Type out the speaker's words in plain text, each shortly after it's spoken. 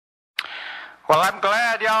Well, I'm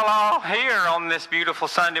glad y'all all here on this beautiful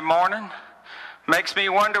Sunday morning. Makes me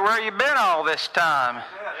wonder where you been all this time.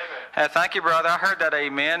 Thank you, brother. I heard that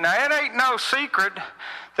amen. Now, it ain't no secret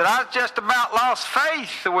that I just about lost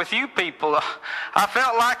faith with you people. I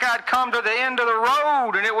felt like I'd come to the end of the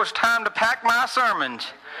road and it was time to pack my sermons.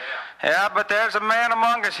 Yeah, but there's a man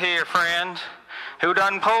among us here, friends, who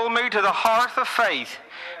done pulled me to the hearth of faith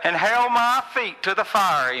and held my feet to the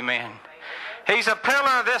fire, amen. He's a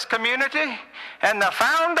pillar of this community and the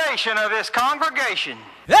foundation of this congregation.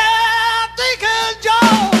 Yeah, Deacon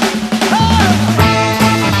Joe!